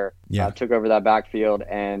player. Took over that backfield,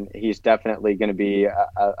 and he's definitely going to be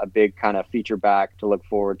a big kind of feature back to look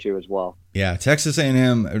forward to as well. Yeah, Texas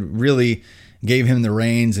A&M really gave him the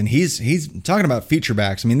reins, and he's talking about feature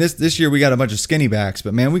backs. I mean, this year we got a bunch of skinny backs,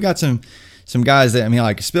 but man, we got some guys that,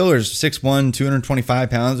 like Spiller's 6'1", 225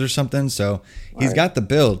 pounds or something, so he's got the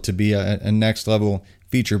build to be a next level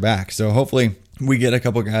feature back. So hopefully we get a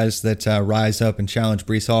couple guys that rise up and challenge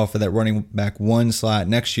Breece Hall for that running back one slot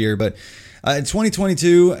next year. But in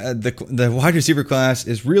 2022, the wide receiver class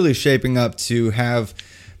is really shaping up to have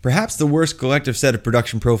perhaps the worst collective set of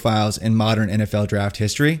production profiles in modern NFL draft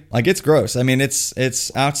history. Like, it's gross. I mean,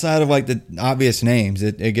 it's outside of like the obvious names,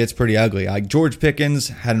 it gets pretty ugly. Like, George Pickens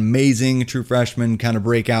had an amazing true freshman kind of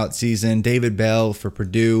breakout season. David Bell for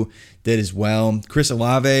Purdue did as well. Chris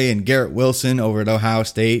Olave and Garrett Wilson over at Ohio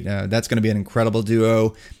State. That's going to be an incredible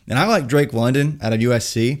duo. And I like Drake London out of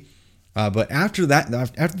USC. But after that,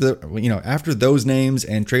 after those names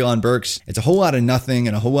and Treylon Burks, it's a whole lot of nothing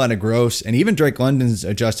and a whole lot of gross. And even Drake London's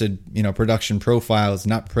adjusted, production profile is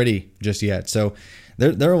not pretty just yet. So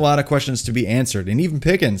there are a lot of questions to be answered. And even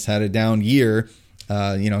Pickens had a down year,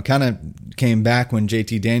 kind of came back when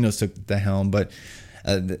JT Daniels took the helm. But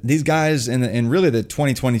these guys and really the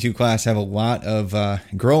 2022 class have a lot of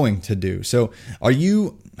growing to do. So are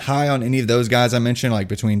you high on any of those guys I mentioned, like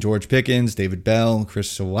between George Pickens, David Bell,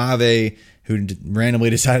 Chris Olave, who randomly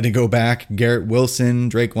decided to go back, Garrett Wilson,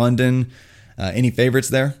 Drake London? Any favorites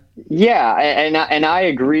there? Yeah, and I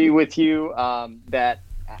agree with you that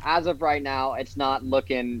as of right now, it's not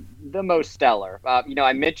looking the most stellar.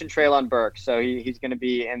 I mentioned Treylon Burks, so he's going to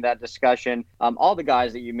be in that discussion. All the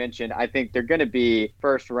guys that you mentioned, I think they're going to be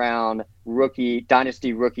first round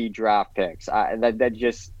dynasty rookie draft picks.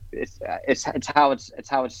 It's how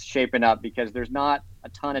it's shaping up, because there's not a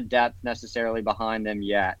ton of depth necessarily behind them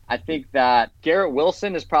yet. I think that Garrett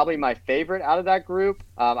Wilson is probably my favorite out of that group.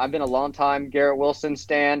 I've been a long time Garrett Wilson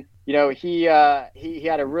stan. He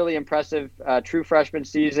had a really impressive true freshman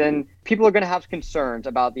season. People are going to have concerns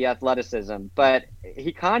about the athleticism, but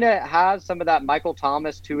he kind of has some of that Michael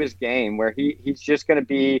Thomas to his game, where he's just going to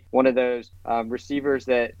be one of those receivers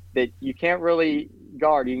that you can't really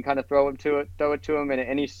guard. You can kind of throw it to him in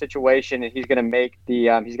any situation, and he's going to make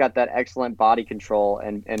he's got that excellent body control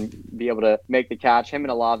and be able to make the catch. Him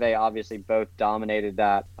and Olave obviously both dominated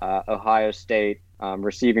that Ohio State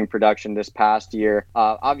receiving production this past year.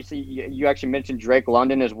 Obviously, you actually mentioned Drake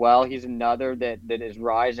London as well. He's another that is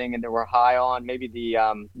rising and that we're high on. Maybe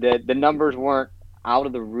the numbers weren't out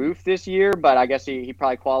of the roof this year, but I guess he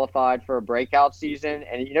probably qualified for a breakout season.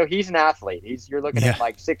 And he's an athlete. You're looking at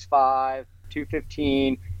like 6'5",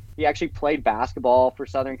 215. He actually played basketball for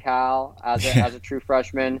Southern Cal as a true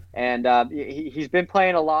freshman, and he's been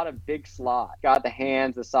playing a lot of big slot. Got the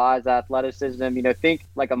hands, the size, the athleticism. Think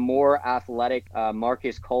like a more athletic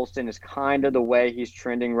Marcus Colston is kind of the way he's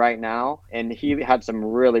trending right now, and he had some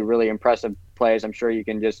really, really impressive plays. I'm sure you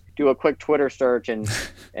can just do a quick Twitter search and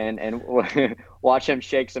watch him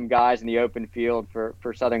shake some guys in the open field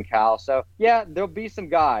for Southern Cal. So yeah, there'll be some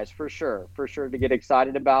guys for sure to get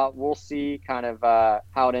excited about. We'll see kind of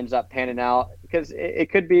how it ends up panning out, because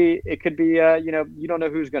it could be you don't know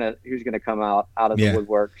who's gonna come out of the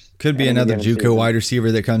woodworks. Could be another JUCO wide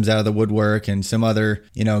receiver that comes out of the woodwork, and some other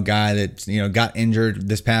guy that got injured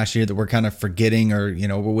this past year that we're kind of forgetting, or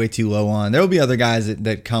we're way too low on. There will be other guys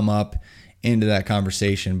that come up into that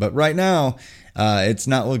conversation, but right now it's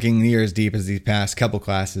not looking near as deep as these past couple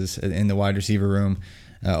classes in the wide receiver room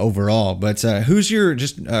overall. But who's your,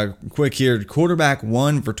 just quick here, quarterback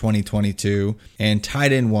 1 for 2022 and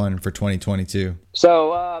tight end 1 for 2022?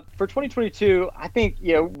 So for 2022, I think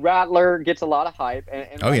Rattler gets a lot of hype,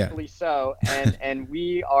 and rightfully so. And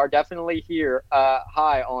we are definitely here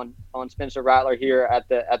high on Spencer Rattler here at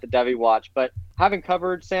the Debbie Watch. But having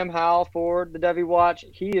covered Sam Howell for the Debbie Watch,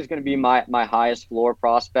 he is going to be my highest floor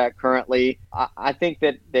prospect currently. I think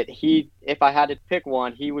that he, if I had to pick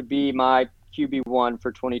one, he would be my QB1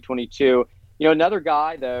 for 2022. Another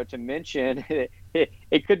guy though to mention,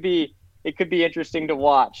 it could be it could be interesting to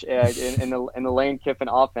watch in the Lane Kiffin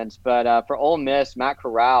offense. But for Ole Miss, Matt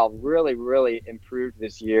Corral really improved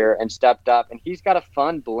this year and stepped up, and he's got a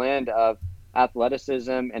fun blend of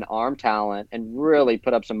athleticism and arm talent, and really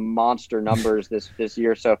put up some monster numbers this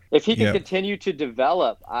year. So if he can continue to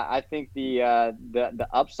develop, I think the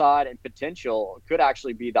upside and potential could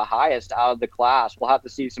actually be the highest out of the class. We'll have to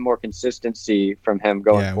see some more consistency from him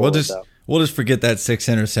going forward. We'll just forget that 6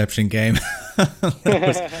 interception game.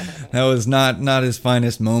 that was not his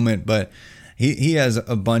finest moment, but he has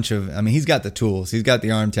a bunch of, I mean, he's got the tools, he's got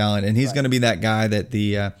the arm talent, and he's going to be that guy that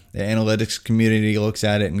the analytics community looks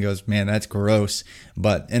at it and goes, man, that's gross.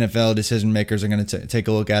 But NFL decision makers are going to take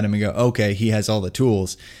a look at him and go, okay, he has all the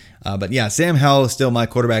tools. But yeah, Sam Howell is still my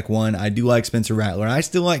quarterback one. I do like Spencer Rattler. I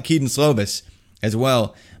still like Keaton Slovis as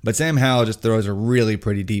well. But Sam Howell just throws a really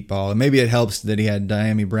pretty deep ball. And maybe it helps that he had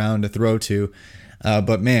Diami Brown to throw to.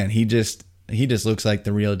 But man, he just looks like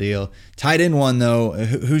the real deal. Tight end one, though,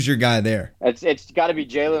 who's your guy there? It's got to be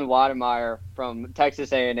Jalen Wademeyer from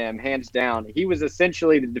Texas A&M, hands down. He was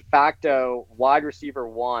essentially the de facto wide receiver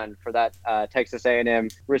one for that Texas A&M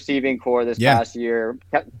receiving core this past year.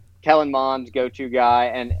 Kellen Mond's go-to guy,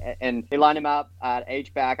 and they line him up at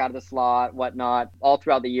H-back, out of the slot, whatnot, all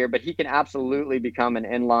throughout the year. But he can absolutely become an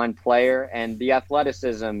inline player, and the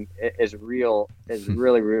athleticism is real, is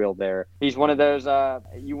really real there. He's one of those,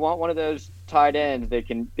 you want one of those tight ends they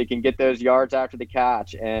can get those yards after the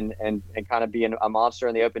catch and kind of be a monster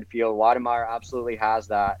in the open field. Wademeyer absolutely has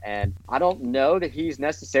that, and I don't know that he's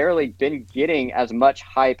necessarily been getting as much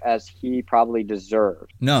hype as he probably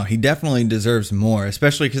deserved. No, he definitely deserves more,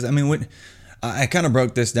 especially because, I mean, I kind of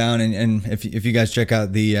broke this down, and if you guys check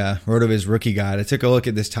out the RotoViz rookie guide, I took a look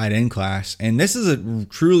at this tight end class, and this is a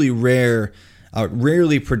truly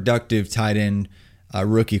rarely productive tight end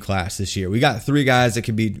rookie class this year. We got 3 guys that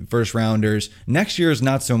could be first rounders. Next year is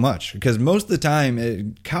not so much, because most of the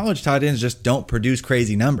time college tight ends just don't produce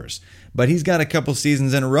crazy numbers. But he's got a couple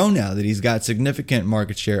seasons in a row now that he's got significant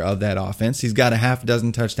market share of that offense. He's got a half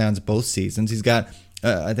dozen touchdowns both seasons. He's got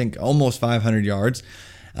I think almost 500 yards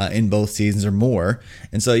in both seasons or more.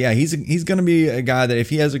 And so, yeah, he's going to be a guy that if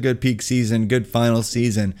he has a good peak season, good final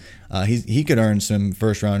season, he could earn some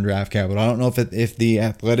first-round draft capital. I don't know if the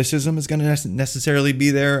athleticism is going to necessarily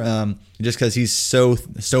be there, just because he's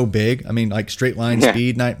so big. I mean, like straight line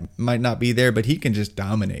speed might not be there, but he can just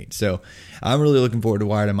dominate. So I'm really looking forward to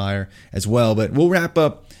Wademeyer as well. But we'll wrap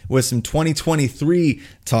up with some 2023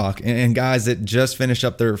 talk and guys that just finished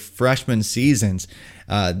up their freshman seasons.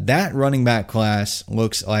 That running back class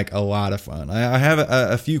looks like a lot of fun. I have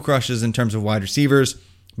a few crushes in terms of wide receivers,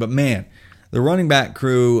 but man, the running back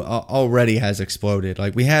crew already has exploded.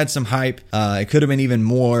 Like, we had some hype. It could have been even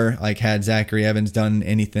more, like, had Zachary Evans done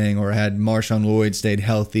anything or had Marshawn Lloyd stayed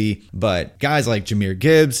healthy. But guys like Jahmyr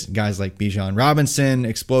Gibbs, guys like Bijan Robinson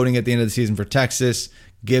exploding at the end of the season for Texas,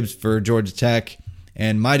 Gibbs for Georgia Tech,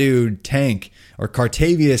 and my dude Tank, or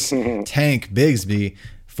Cartavius Tank Bigsby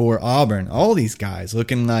for Auburn. All these guys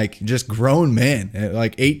looking like just grown men,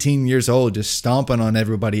 like 18 years old, just stomping on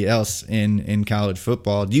everybody else in college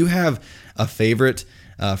football. Do you have a favorite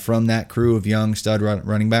from that crew of young stud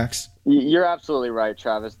running backs? You're absolutely right,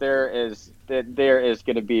 Travis. There is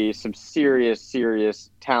going to be some serious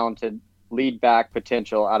talented lead back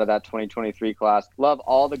potential out of that 2023 class. Love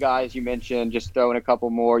all the guys you mentioned. Just throw in a couple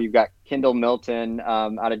more. You've got Kendall Milton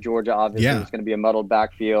out of Georgia. Obviously, it's going to be a muddled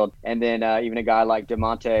backfield. And then even a guy like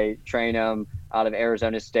DeMonte Traynham out of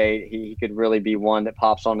Arizona State. He could really be one that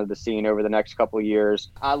pops onto the scene over the next couple of years.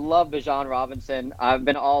 I love Bijan Robinson. I've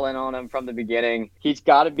been all in on him from the beginning. He's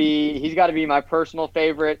got to be my personal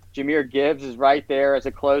favorite. Jahmyr Gibbs is right there as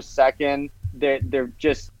a close second. They're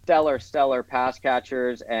just stellar pass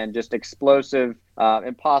catchers and just explosive,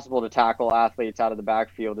 impossible to tackle athletes out of the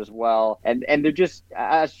backfield as well. And they're just,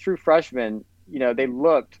 as true freshmen, they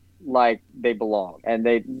looked like they belong.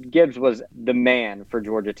 And Gibbs was the man for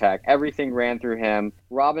Georgia Tech. Everything ran through him.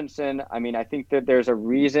 Robinson, I mean, I think that there's a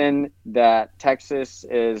reason that Texas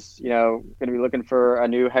is, going to be looking for a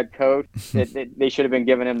new head coach. They should have been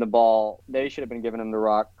giving him the ball. They should have been giving him the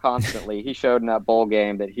rock constantly. He showed in that bowl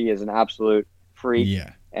game that he is an absolute freak.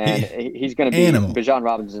 Yeah. And he's going to be, Bijan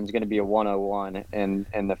Robinson's going to be a 101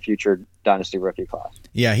 in the future Dynasty rookie class.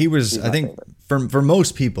 Yeah, he was, I think, for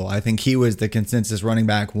most people, I think he was the consensus running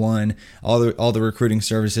back one. All the recruiting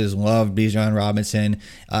services loved Bijan Robinson.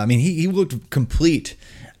 I mean, he looked complete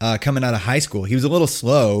coming out of high school. He was a little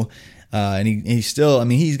slow. And he's still, I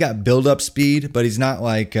mean, he's got build-up speed, but he's not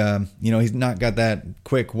like, he's not got that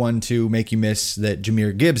quick 1-2 make you miss that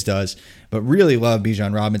Jahmyr Gibbs does. But really love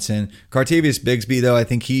Bijan Robinson. Cartavius Bigsby, though, I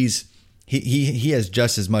think he's he has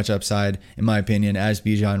just as much upside, in my opinion, as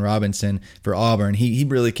Bijan Robinson for Auburn. He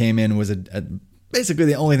really came in, was basically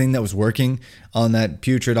the only thing that was working on that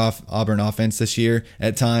putrid Auburn offense this year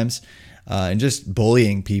at times, and just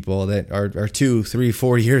bullying people that are 2, 3,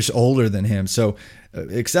 4 years older than him. So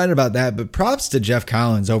excited about that. But props to Jeff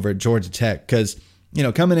Collins over at Georgia Tech, because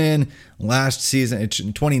coming in last season,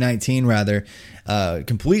 2019 rather,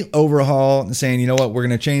 complete overhaul, saying, you know what, we're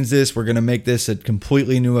going to change this. We're going to make this a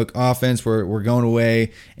completely new offense. We're going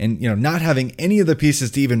away, and not having any of the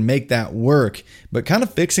pieces to even make that work, but kind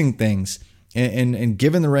of fixing things and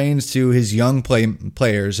giving the reins to his young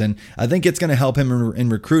players. And I think it's going to help him in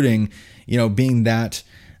recruiting, being that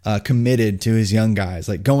committed to his young guys,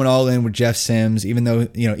 like going all in with Jeff Sims, even though,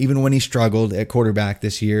 even when he struggled at quarterback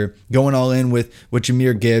this year, going all in with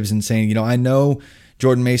Jahmyr Gibbs and saying, I know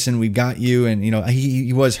Jordan Mason, we've got you. And,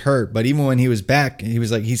 he was hurt, but even when he was back,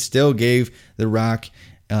 he still gave the rock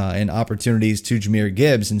and opportunities to Jahmyr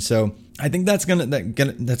Gibbs. And so I think that's going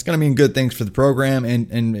to mean good things for the program,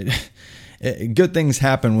 and good things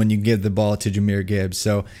happen when you give the ball to Jahmyr Gibbs.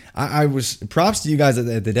 So I was props to you guys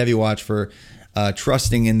at the Devy Watch for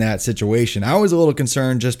trusting in that situation. I was a little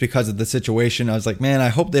concerned just because of the situation. I was like, man, I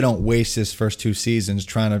hope they don't waste this first 2 seasons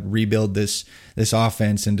trying to rebuild this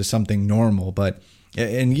offense into something normal. But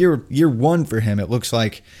in year 1 for him, it looks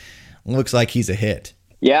like he's a hit.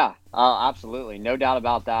 Yeah, absolutely. No doubt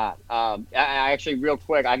about that. I actually, real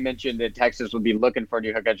quick, I mentioned that Texas would be looking for a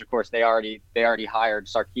new head coach. Of course, they already hired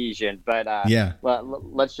Sarkisian, but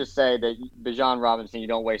let's just say that Bijan Robinson, you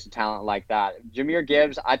don't waste a talent like that. Jahmyr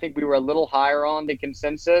Gibbs, I think we were a little higher on the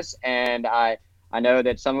consensus, and I know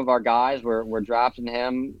that some of our guys were drafting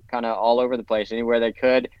him kind of all over the place, anywhere they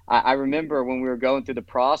could. I remember when we were going through the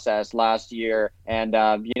process last year, and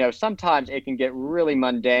sometimes it can get really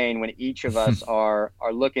mundane when each of us are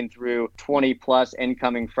looking through 20 plus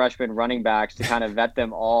incoming freshman running backs to kind of vet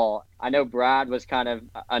them all. I know Brad was kind of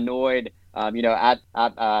annoyed, at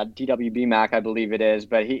DWB Mac, I believe it is,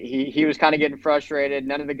 but he was kind of getting frustrated.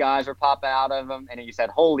 None of the guys were popping out of him, and he said,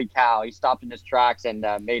 "Holy cow!" He stopped in his tracks and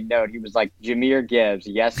made note. He was like, "Jahmyr Gibbs,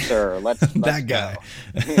 yes sir, let's that guy."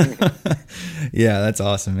 Yeah, that's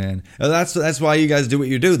awesome, man. That's why you guys do what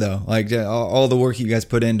you do, though. Like all the work you guys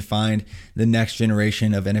put in to find the next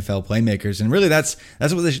generation of NFL playmakers, and really that's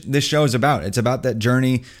what this show is about. It's about that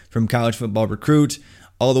journey from college football recruit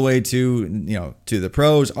all the way to the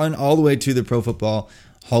pros, and all the way to the Pro Football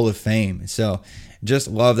Hall of Fame. So just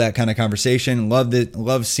love that kind of conversation.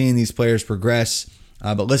 Love seeing these players progress.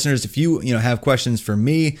 But listeners, if you have questions for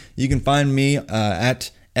me, you can find me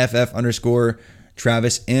at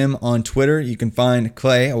FF_Travis M on Twitter. You can find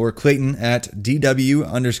Clay or Clayton at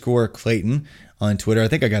DW_Clayton on Twitter. I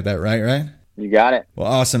think I got that right? You got it.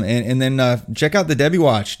 Well, awesome. And then check out the Devy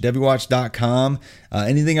Watch, DevyWatch.com.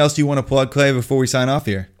 Anything else you want to plug, Clay, before we sign off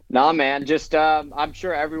here? Nah, man. Just I'm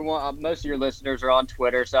sure everyone, most of your listeners are on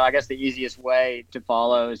Twitter, so I guess the easiest way to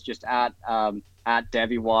follow is just at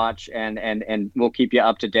Devy Watch, and we'll keep you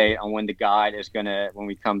up to date on when the guide is when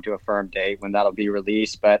we come to a firm date, when that'll be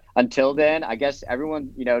released. But until then, I guess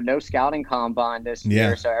everyone, no scouting combine this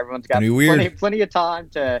year, so everyone's got plenty of time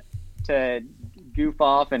to goof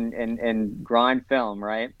off and grind film,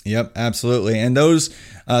 right? Yep, absolutely. And those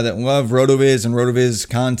that love RotoViz and RotoViz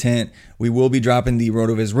content, we will be dropping the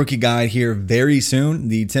RotoViz rookie guide here very soon.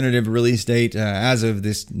 The tentative release date as of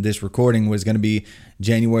this recording was going to be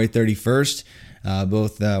January 31st.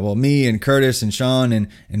 Both me and Curtis and Sean and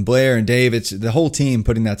Blair and Dave, it's the whole team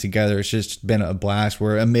putting that together. It's just been a blast.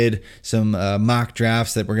 We're amid some mock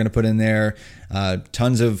drafts that we're going to put in there,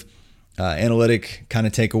 tons of analytic kind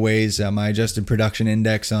of takeaways. My adjusted production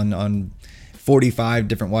index on 45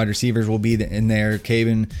 different wide receivers will be in there.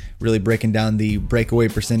 Caven really breaking down the breakaway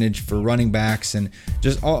percentage for running backs, and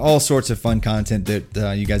just all sorts of fun content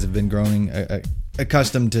that you guys have been growing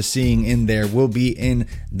accustomed to seeing in there will be in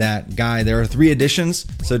that guide. There are 3 editions,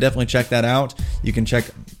 so definitely check that out. You can check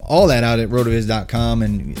all that out at rotoviz.com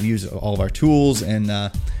and use all of our tools, and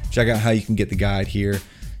check out how you can get the guide here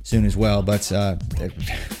soon as well. But I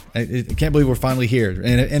can't believe we're finally here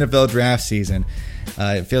in NFL draft season.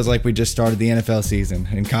 It feels like we just started the NFL season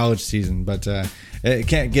and college season, but it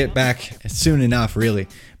can't get back soon enough, really.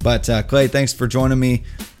 But Clay, thanks for joining me,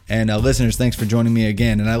 and listeners, thanks for joining me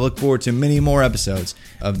again. And I look forward to many more episodes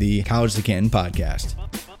of the College to Canton podcast.